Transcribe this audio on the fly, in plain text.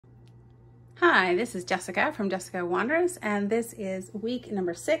Hi, this is Jessica from Jessica Wanders, and this is week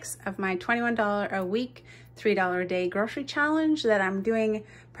number 6 of my $21 a week, $3 a day grocery challenge that I'm doing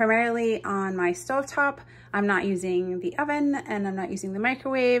primarily on my stovetop. I'm not using the oven and I'm not using the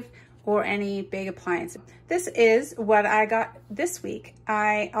microwave or any big appliance. This is what I got this week.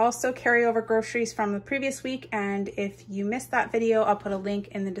 I also carry over groceries from the previous week, and if you missed that video, I'll put a link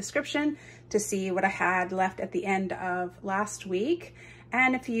in the description to see what I had left at the end of last week.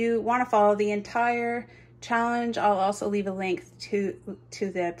 And if you want to follow the entire challenge, I'll also leave a link to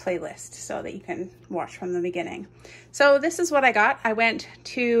the playlist so that you can watch from the beginning. So this is what I got. I went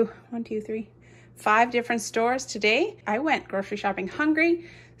to 5 different stores today. I went grocery shopping hungry,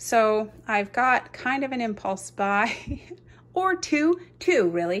 so I've got kind of an impulse buy or two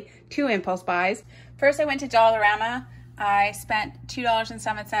impulse buys. First, I went to Dollarama. I spent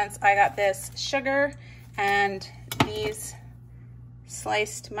 $2.07. I got this sugar and these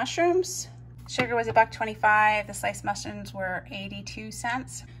sliced mushrooms. Sugar was $1.25. The sliced mushrooms were 82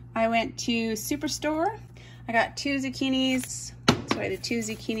 cents. I went to Superstore. I got 2 zucchinis. Sorry, the 2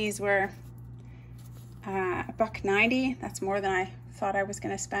 zucchinis were $1.90. That's more than I thought I was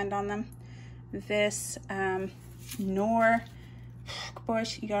going to spend on them. This Knorr, boy,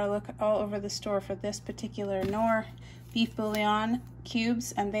 you gotta look all over the store for this particular Knorr beef bouillon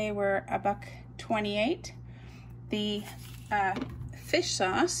cubes, and they were $1.28. The fish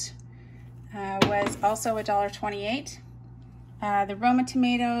sauce was also $1.28. The Roma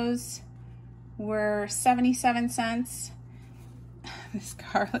tomatoes were 77 cents. This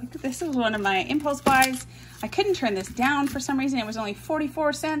garlic, this is one of my impulse buys. I couldn't turn this down for some reason. It was only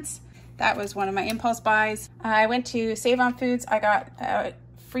 44 cents. That was one of my impulse buys. I went to Save on Foods. I got a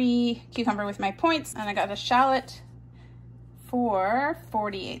free cucumber with my points, and I got a shallot for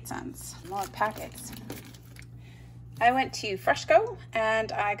 48 cents. More packets. I went to Freshco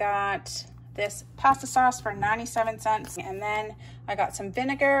and I got this pasta sauce for 97 cents, and then I got some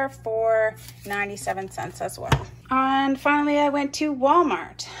vinegar for 97 cents as well. And finally, I went to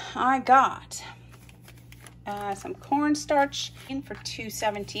Walmart. I got some cornstarch for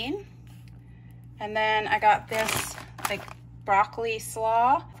 $2.17, and then I got this like broccoli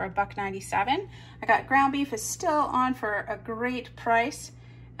slaw for $1.97. I got ground beef is still on for a great price,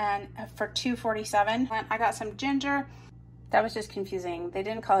 and for $2.47. I got some ginger. That was just confusing. They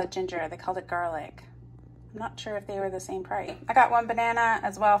didn't call it ginger, they called it garlic. I'm not sure if they were the same price. I got 1 banana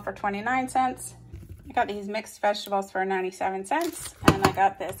as well for 29 cents. I got these mixed vegetables for 97 cents. And I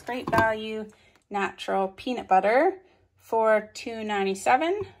got this Great Value natural peanut butter for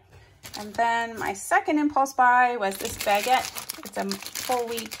 $2.97. And then my second impulse buy was this baguette. It's a full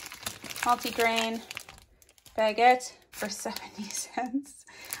wheat multigrain baguette for 70 cents.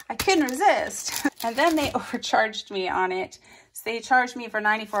 I couldn't resist. And then they overcharged me on it. So they charged me for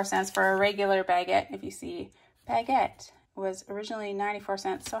 94 cents for a regular baguette. If you see, baguette was originally 94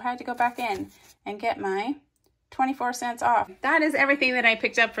 cents. So I had to go back in and get my 24 cents off. That is everything that I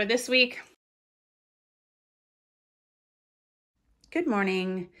picked up for this week. Good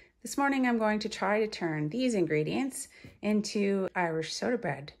morning. This morning I'm going to try to turn these ingredients into Irish soda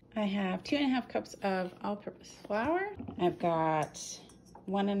bread. I have 2.5 cups of all-purpose flour. I've got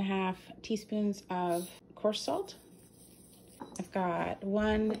 1.5 teaspoons of coarse salt. I've got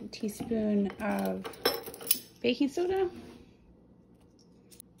 1 teaspoon of baking soda. I'm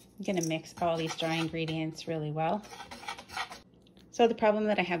gonna mix all these dry ingredients really well. So the problem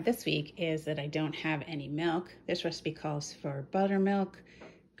that I have this week is that I don't have any milk. This recipe calls for buttermilk,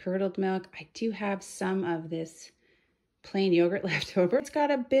 curdled milk. I do have some of this plain yogurt left over. It's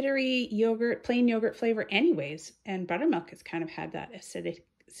got a bittery yogurt, plain yogurt flavor anyways, and buttermilk has kind of had that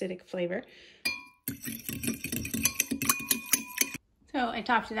acidic flavor. So I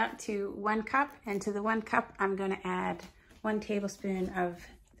topped it up to 1 cup, and to the 1 cup, I'm gonna add 1 tablespoon of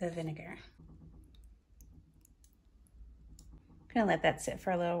the vinegar. I'm gonna let that sit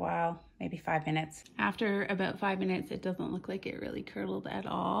for a little while, maybe 5 minutes. After about 5 minutes, it doesn't look like it really curdled at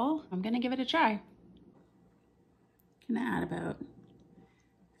all. I'm gonna give it a try. Gonna add about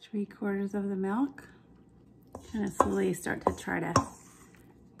 3/4 of the milk. Kind of slowly start to try to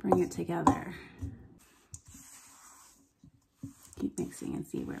bring it together. Keep mixing and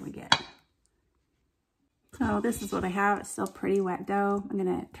see where we get. So this is what I have. It's still pretty wet dough. I'm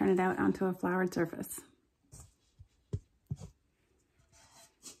gonna turn it out onto a floured surface.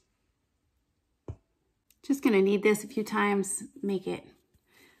 Just gonna knead this a few times, make it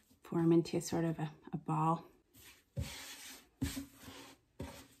form into sort of a ball.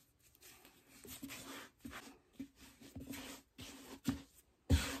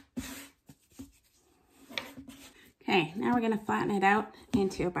 Okay, now we're gonna flatten it out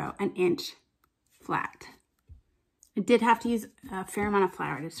into about 1 inch flat. I did have to use a fair amount of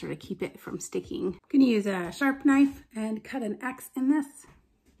flour to sort of keep it from sticking. I'm gonna use a sharp knife and cut an X in this.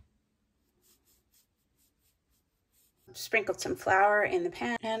 Sprinkled some flour in the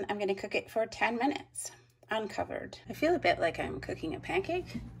pan and I'm gonna cook it for 10 minutes, uncovered. I feel a bit like I'm cooking a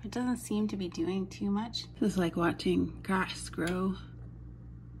pancake. It doesn't seem to be doing too much. This is like watching grass grow.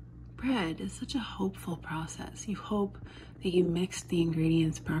 Bread is such a hopeful process. You hope that you mix the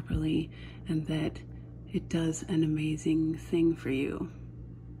ingredients properly and that it does an amazing thing for you.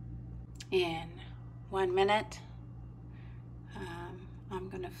 In 1 minute, I'm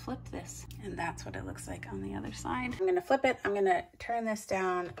gonna flip this, and that's what it looks like on the other side. I'm gonna flip it. I'm gonna turn this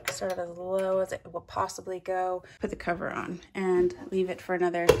down sort of as low as it will possibly go, put the cover on, and leave it for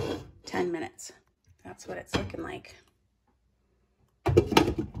another 10 minutes. That's what it's looking like.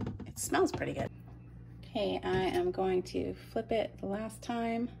 It smells pretty good. Okay, I am going to flip it the last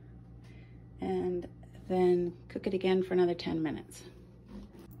time and then cook it again for another 10 minutes.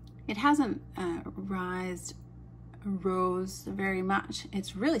 It hasn't rose very much.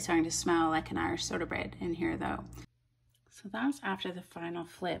 It's really starting to smell like an Irish soda bread in here though. So that's after the final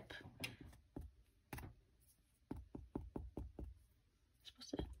flip.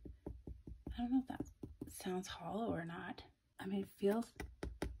 I don't know if that sounds hollow or not. I mean, it feels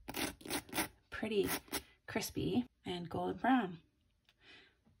pretty crispy and golden brown.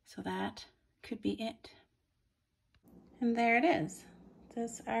 So that could be it. And there it is,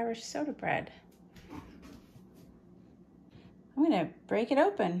 this Irish soda bread. I'm gonna break it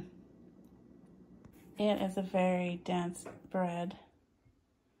open. It is a very dense bread.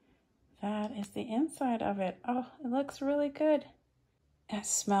 That is the inside of it. Oh, it looks really good. It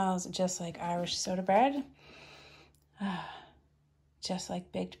smells just like Irish soda bread. Just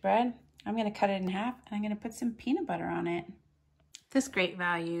like baked bread. I'm gonna cut it in half and I'm gonna put some peanut butter on it. This Great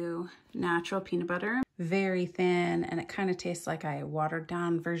Value natural peanut butter, very thin, and it kind of tastes like a watered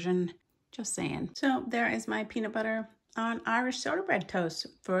down version, just saying. So there is my peanut butter on Irish soda bread toast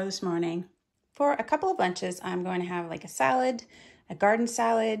for this morning. For a couple of lunches, I'm going to have like a salad, a garden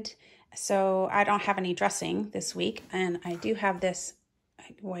salad. So I don't have any dressing this week, and I do have this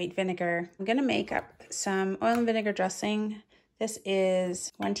white vinegar. I'm gonna make up some oil and vinegar dressing. This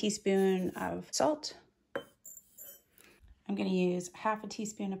is 1 teaspoon of salt. I'm gonna use half a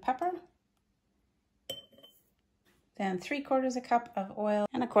teaspoon of pepper, then 3/4 cup of oil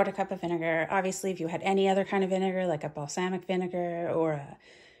and 1/4 cup of vinegar. Obviously, if you had any other kind of vinegar, like a balsamic vinegar or a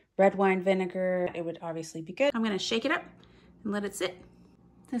red wine vinegar, it would obviously be good. I'm gonna shake it up and let it sit.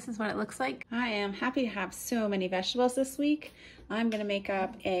 This is what it looks like. I am happy to have so many vegetables this week. I'm gonna make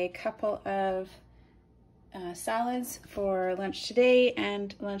up a couple of salads for lunch today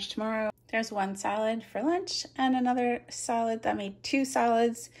and lunch tomorrow. There's 1 salad for lunch and another salad. That made 2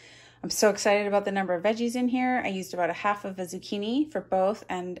 salads. I'm so excited about the number of veggies in here. I used about a half of a zucchini for both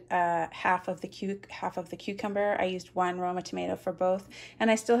and half of the cucumber. I used 1 Roma tomato for both,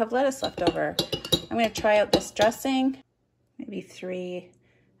 and I still have lettuce left over. I'm gonna try out this dressing, maybe 3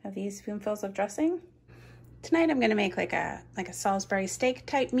 of these spoonfuls of dressing. Tonight I'm gonna make like a Salisbury steak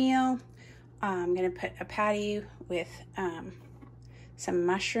type meal. I'm gonna put a patty with some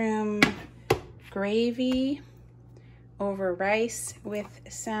mushroom gravy over rice with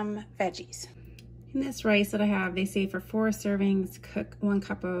some veggies. In this rice that I have, they say for 4 servings, cook 1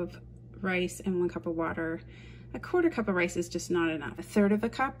 cup of rice and 1 cup of water. 1/4 cup of rice is just not enough. 1/3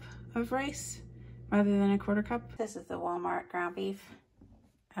 cup of rice rather than 1/4 cup. This is the Walmart ground beef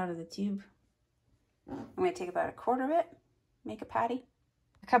out of the tube. I'm gonna take about 1/4 of it, make a patty.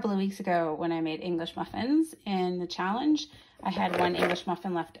 A couple of weeks ago when I made English muffins in the challenge, I had 1 English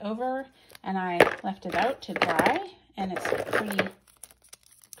muffin left over and I left it out to dry and it's pretty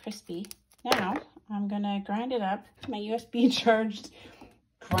crispy. Now I'm gonna grind it up. My USB charged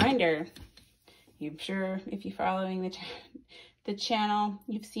grinder. I'm sure if you're following the channel,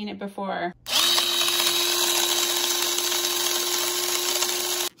 you've seen it before.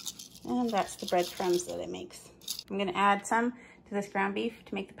 And that's the breadcrumbs that it makes. I'm gonna add some to this ground beef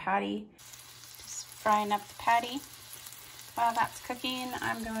to make the patty. Just frying up the patty. While that's cooking,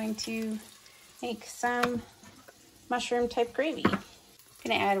 I'm going to make some mushroom type gravy. I'm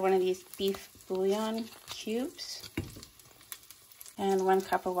gonna add 1 of these beef bouillon cubes and 1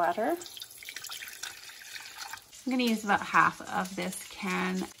 cup of water. I'm gonna use about half of this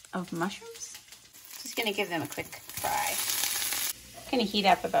can of mushrooms. Just gonna give them a quick fry. I'm gonna heat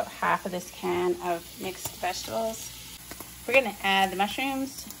up about half of this can of mixed vegetables. We're gonna add the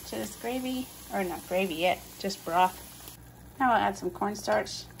mushrooms to this gravy, or not gravy yet, just broth. Now I'll add some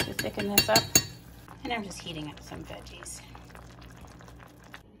cornstarch to thicken this up. And I'm just heating up some veggies.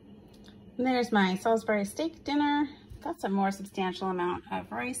 And there's my Salisbury steak dinner. That's a more substantial amount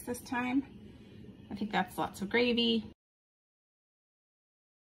of rice this time. I think that's lots of gravy.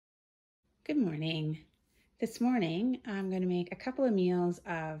 Good morning. This morning, I'm going to make a couple of meals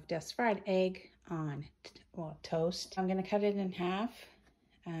of just fried egg on toast. I'm going to cut it in half,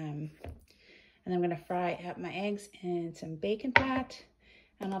 and I'm going to fry up my eggs in some bacon fat,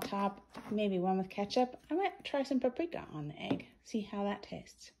 and I'll top maybe one with ketchup. I might try some paprika on the egg, see how that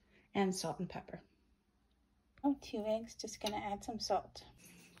tastes, and salt and pepper. Oh, 2 eggs, just going to add some salt.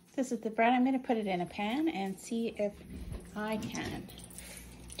 This is the bread. I'm going to put it in a pan and see if I can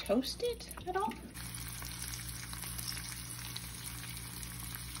toast it at all.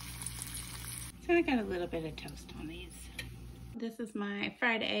 So I got a little bit of toast on these. This is my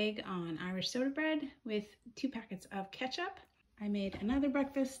fried egg on Irish soda bread with 2 packets of ketchup. I made another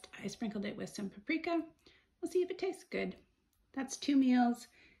breakfast. I sprinkled it with some paprika. We'll see if it tastes good. That's 2 meals,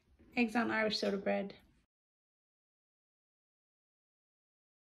 eggs on Irish soda bread.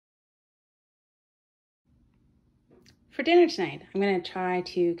 For dinner tonight, I'm going to try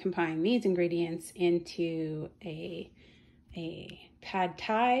to combine these ingredients into a pad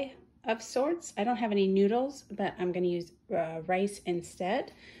thai of sorts. I don't have any noodles, but I'm going to use rice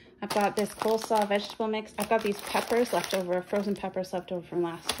instead. I've got this coleslaw vegetable mix. I've got these peppers left over, frozen peppers left over from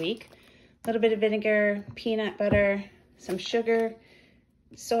last week. A little bit of vinegar, peanut butter, some sugar,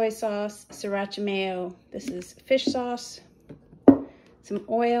 soy sauce, sriracha mayo. This is fish sauce, some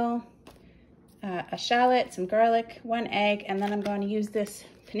oil, a shallot, some garlic, 1 egg, and then I'm going to use this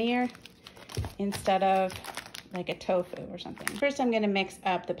paneer instead of like a tofu or something. First, I'm going to mix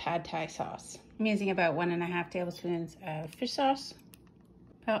up the pad thai sauce. I'm using about 1.5 tablespoons of fish sauce,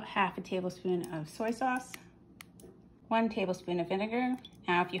 about ½ a tablespoon of soy sauce, 1 tablespoon of vinegar.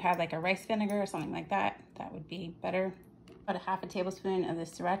 Now, if you have like a rice vinegar or something like that, that would be better. About ½ a tablespoon of the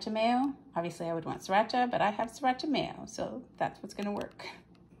sriracha mayo. Obviously, I would want sriracha, but I have sriracha mayo, so that's what's going to work.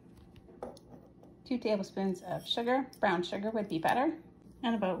 2 tablespoons of sugar, brown sugar would be better,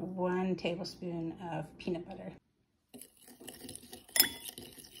 and about 1 tablespoon of peanut butter.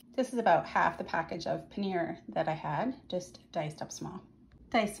 This is about half the package of paneer that I had, just diced up small.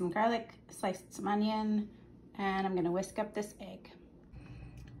 Diced some garlic, sliced some onion, and I'm gonna whisk up this egg.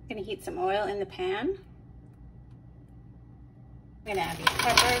 I'm gonna heat some oil in the pan. I'm gonna add these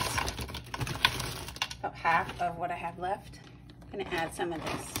peppers, about half of what I have left. I'm gonna add some of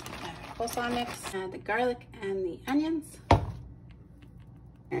this coleslaw mix, add the garlic and the onions,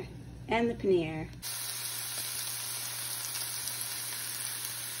 and the paneer.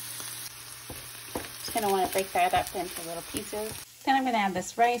 Just gonna want to break that up into little pieces. Then I'm gonna add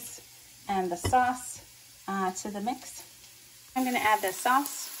this rice and the sauce to the mix. I'm gonna add this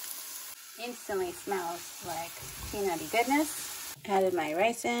sauce. Instantly smells like peanutty goodness. Added my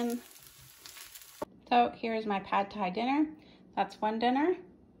rice in. So here's my pad thai dinner. That's 1 dinner.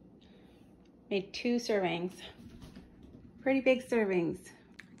 Made 2 servings. Pretty big servings.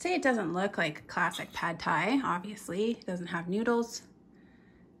 I'd say it doesn't look like classic pad thai, obviously. It doesn't have noodles,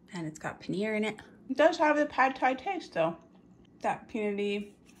 and it's got paneer in it. It does have the pad thai taste though. That peanutty,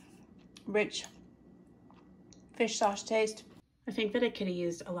 rich fish sauce taste. I think that it could have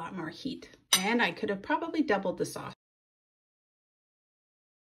used a lot more heat, and I could have probably doubled the sauce.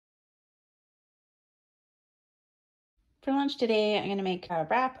 For lunch today, I'm gonna make a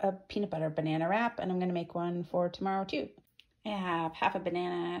wrap, a peanut butter banana wrap, and I'm gonna make one for tomorrow too. I have ½ a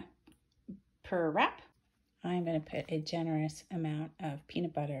banana per wrap. I'm gonna put a generous amount of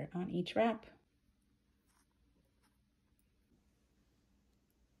peanut butter on each wrap.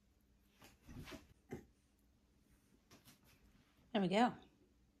 There we go.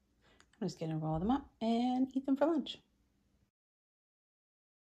 I'm just gonna roll them up and eat them for lunch.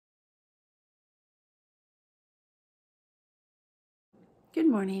 Good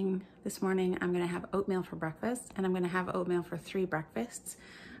morning. This morning I'm going to have oatmeal for breakfast, and I'm going to have oatmeal for 3 breakfasts.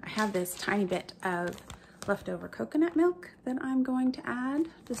 I have this tiny bit of leftover coconut milk that I'm going to add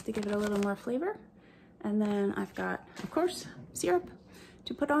just to give it a little more flavor. And then I've got, of course, syrup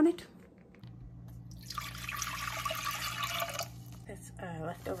to put on it. This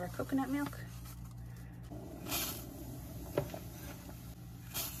leftover coconut milk.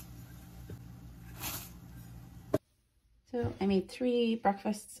 So I made 3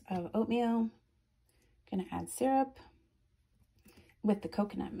 breakfasts of oatmeal. Gonna add syrup with the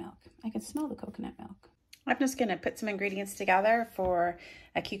coconut milk. I can smell the coconut milk. I'm just gonna put some ingredients together for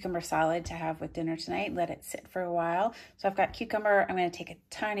a cucumber salad to have with dinner tonight. Let it sit for a while. So I've got cucumber. I'm gonna take a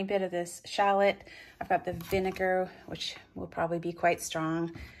tiny bit of this shallot. I've got the vinegar, which will probably be quite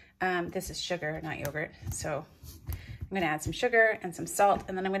strong. This is sugar, not yogurt. So I'm gonna add some sugar and some salt,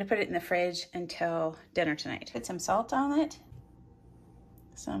 and then I'm gonna put it in the fridge until dinner tonight. Put some salt on it,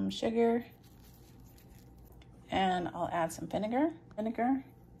 some sugar, and I'll add some vinegar.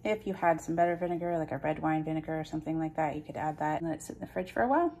 If you had some better vinegar, like a red wine vinegar or something like that, you could add that and let it sit in the fridge for a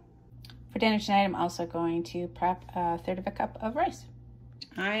while. For dinner tonight, I'm also going to prep 1/3 of a cup of rice.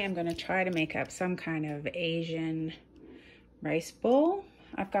 I am gonna try to make up some kind of Asian rice bowl.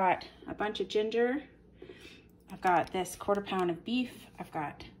 I've got a bunch of ginger. I've got this 1/4 pound of beef. I've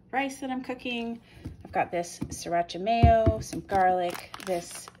got rice that I'm cooking. I've got this sriracha mayo, some garlic,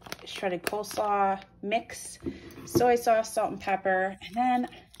 this shredded coleslaw mix, soy sauce, salt and pepper, and then,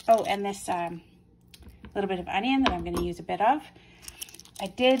 oh, and this little bit of onion that I'm gonna use a bit of. I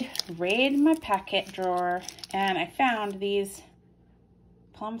did raid my packet drawer and I found these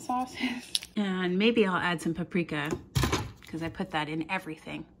plum sauces. And maybe I'll add some paprika because I put that in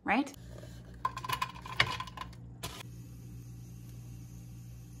everything, right?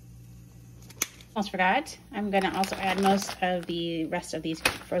 Almost forgot, I'm gonna also add most of the rest of these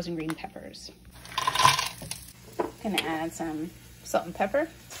frozen green peppers. Gonna add some salt and pepper.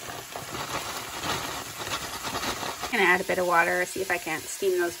 Gonna add a bit of water, see if I can't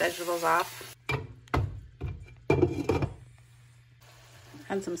steam those vegetables off.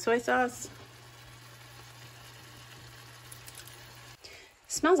 Add some soy sauce.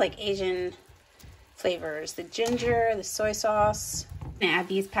 Smells like Asian flavors. The ginger, the soy sauce. I'm gonna add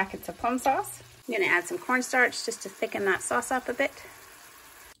these packets of plum sauce. I'm gonna add some cornstarch just to thicken that sauce up a bit.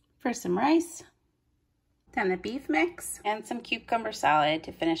 First some rice, then the beef mix, and some cucumber salad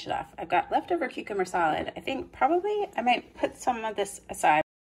to finish it off. I've got leftover cucumber salad. I think probably I might put some of this aside.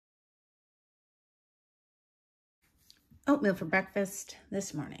 Oatmeal for breakfast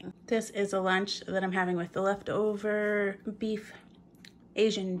this morning. This is a lunch that I'm having with the leftover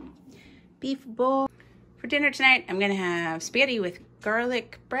Asian beef bowl. For dinner tonight, I'm gonna have spaghetti with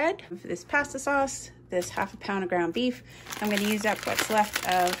garlic bread, this pasta sauce, this 1/2 pound of ground beef. I'm gonna use up what's left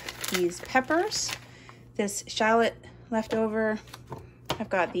of these peppers, this shallot left over. I've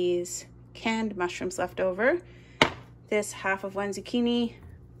got these canned mushrooms left over, this 1/2 of one zucchini,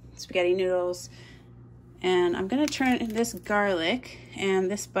 spaghetti noodles, and I'm gonna turn this garlic and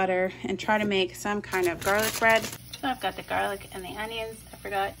this butter and try to make some kind of garlic bread. So I've got the garlic and the onions. I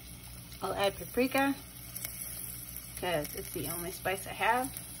forgot, I'll add paprika because it's the only spice I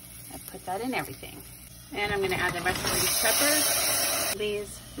have. I put that in everything. And I'm gonna add the rest of these peppers,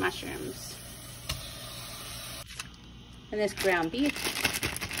 these mushrooms, and this ground beef.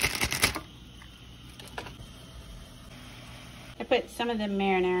 I put some of the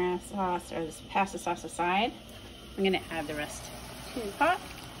marinara sauce or this pasta sauce aside. I'm gonna add the rest to the pot.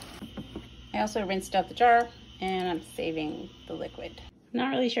 I also rinsed out the jar and I'm saving the liquid. I'm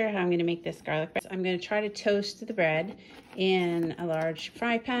not really sure how I'm gonna make this garlic bread. I'm gonna try to toast the bread in a large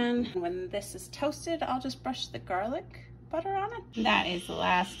fry pan. When this is toasted, I'll just brush the garlic butter on it. That is the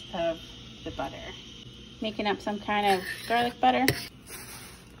last of the butter. Making up some kind of garlic butter.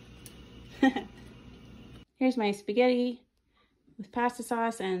 Here's my spaghetti with pasta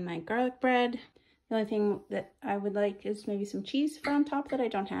sauce and my garlic bread. The only thing that I would like is maybe some cheese for on top that I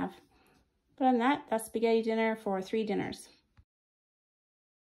don't have. But other than that, that's spaghetti dinner for 3 dinners.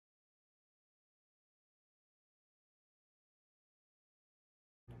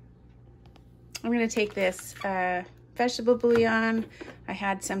 I'm gonna take this vegetable bouillon. I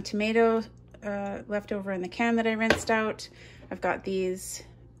had some tomato left over in the can that I rinsed out. I've got these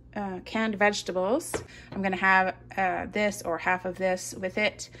canned vegetables. I'm gonna have this or half of this with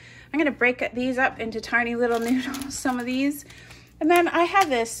it. I'm gonna break these up into tiny little noodles, some of these. And then I have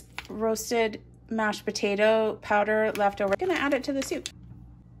this roasted mashed potato powder left over. I'm gonna add it to the soup.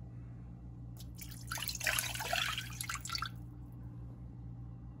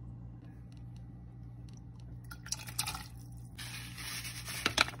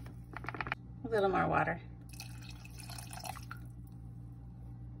 A little more water.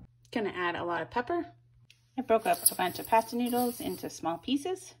 Gonna add a lot of pepper. I broke up a bunch of pasta noodles into small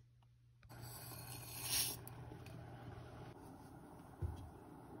pieces.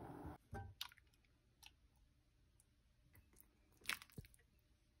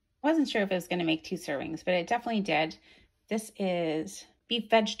 I wasn't sure if it was gonna make 2 servings, but it definitely did. This is beef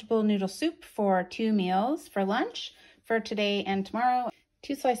vegetable noodle soup for 2 meals for lunch for today and tomorrow.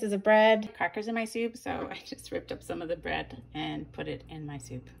 2 slices of bread, crackers in my soup, so I just ripped up some of the bread and put it in my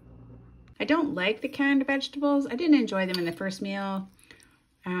soup. I don't like the canned vegetables. I didn't enjoy them in the first meal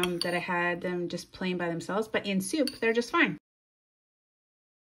that I had them just plain by themselves, but in soup, they're just fine.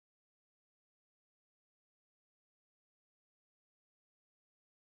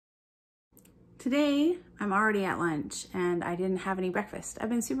 Today, I'm already at lunch and I didn't have any breakfast. I've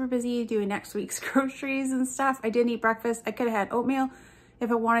been super busy doing next week's groceries and stuff. I didn't eat breakfast. I could have had oatmeal if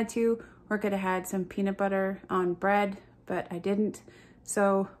I wanted to, or could have had some peanut butter on bread, but I didn't.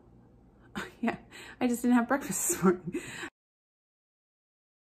 So yeah, I just didn't have breakfast this morning.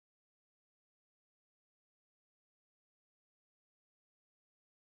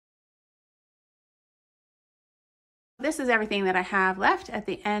 This is everything that I have left at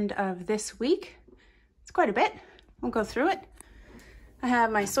the end of this week. It's quite a bit. We'll go through it. I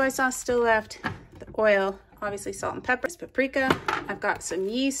have my soy sauce still left, the oil, obviously salt and pepper, paprika. I've got some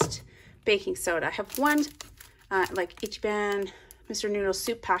yeast, baking soda. I have one like Ichiban Mr. Noodle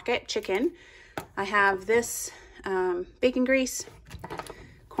soup packet, chicken. I have this bacon grease,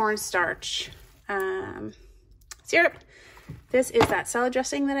 cornstarch, syrup. This is that salad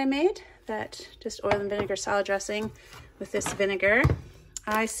dressing that I made, that just oil and vinegar salad dressing with this vinegar.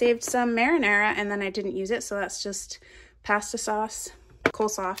 I saved some marinara and then I didn't use it, so that's just pasta sauce,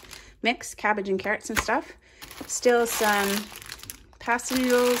 coleslaw mix, cabbage and carrots and stuff. Still some pasta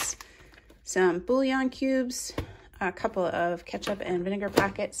noodles, some bouillon cubes, a couple of ketchup and vinegar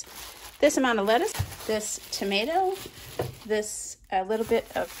packets, this amount of lettuce, this tomato, this a little bit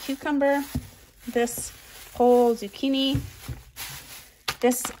of cucumber, this whole zucchini,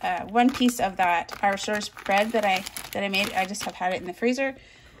 this one piece of that Irish Shores bread that I made. I just have had it in the freezer.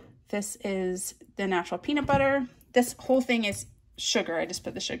 This is the natural peanut butter. This whole thing is sugar. I just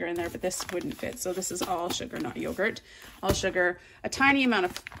put the sugar in there, but this wouldn't fit. So this is all sugar, not yogurt. All sugar. A tiny amount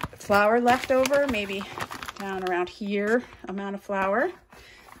of flour left over, maybe down around here, amount of flour.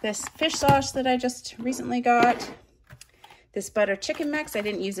 This fish sauce that I just recently got. This butter chicken mix. I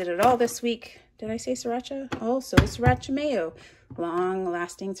didn't use it at all this week. Did I say sriracha? Also sriracha mayo.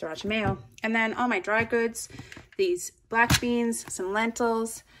 Long-lasting sriracha mayo. And then all my dry goods, these black beans, some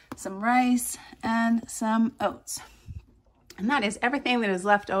lentils, some rice, and some oats. And that is everything that is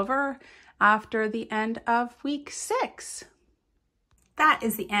left over after the end of week 6. That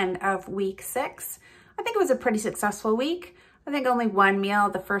is the end of week 6. I think it was a pretty successful week. I think only one meal,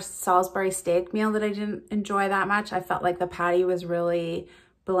 the first Salisbury steak meal, that I didn't enjoy that much. I felt like the patty was really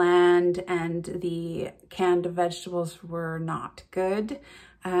bland and the canned vegetables were not good.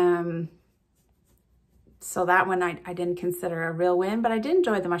 So that one I didn't consider a real win, but I did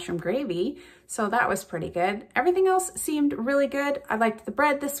enjoy the mushroom gravy. So that was pretty good. Everything else seemed really good. I liked the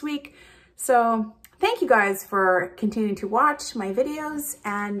bread this week. So thank you guys for continuing to watch my videos.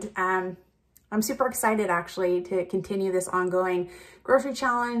 And I'm super excited actually to continue this ongoing grocery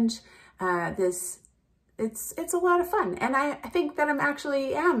challenge. It's a lot of fun. And I think that I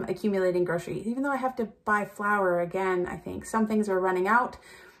am accumulating groceries, even though I have to buy flour again. I think some things are running out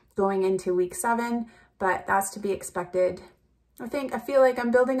going into week 7, but that's to be expected. I feel like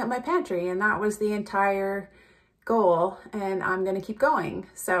I'm building up my pantry, and that was the entire goal, and I'm gonna keep going.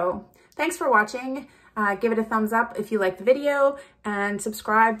 So thanks for watching. Give it a thumbs up if you liked the video, and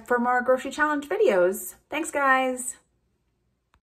subscribe for more grocery challenge videos. Thanks guys.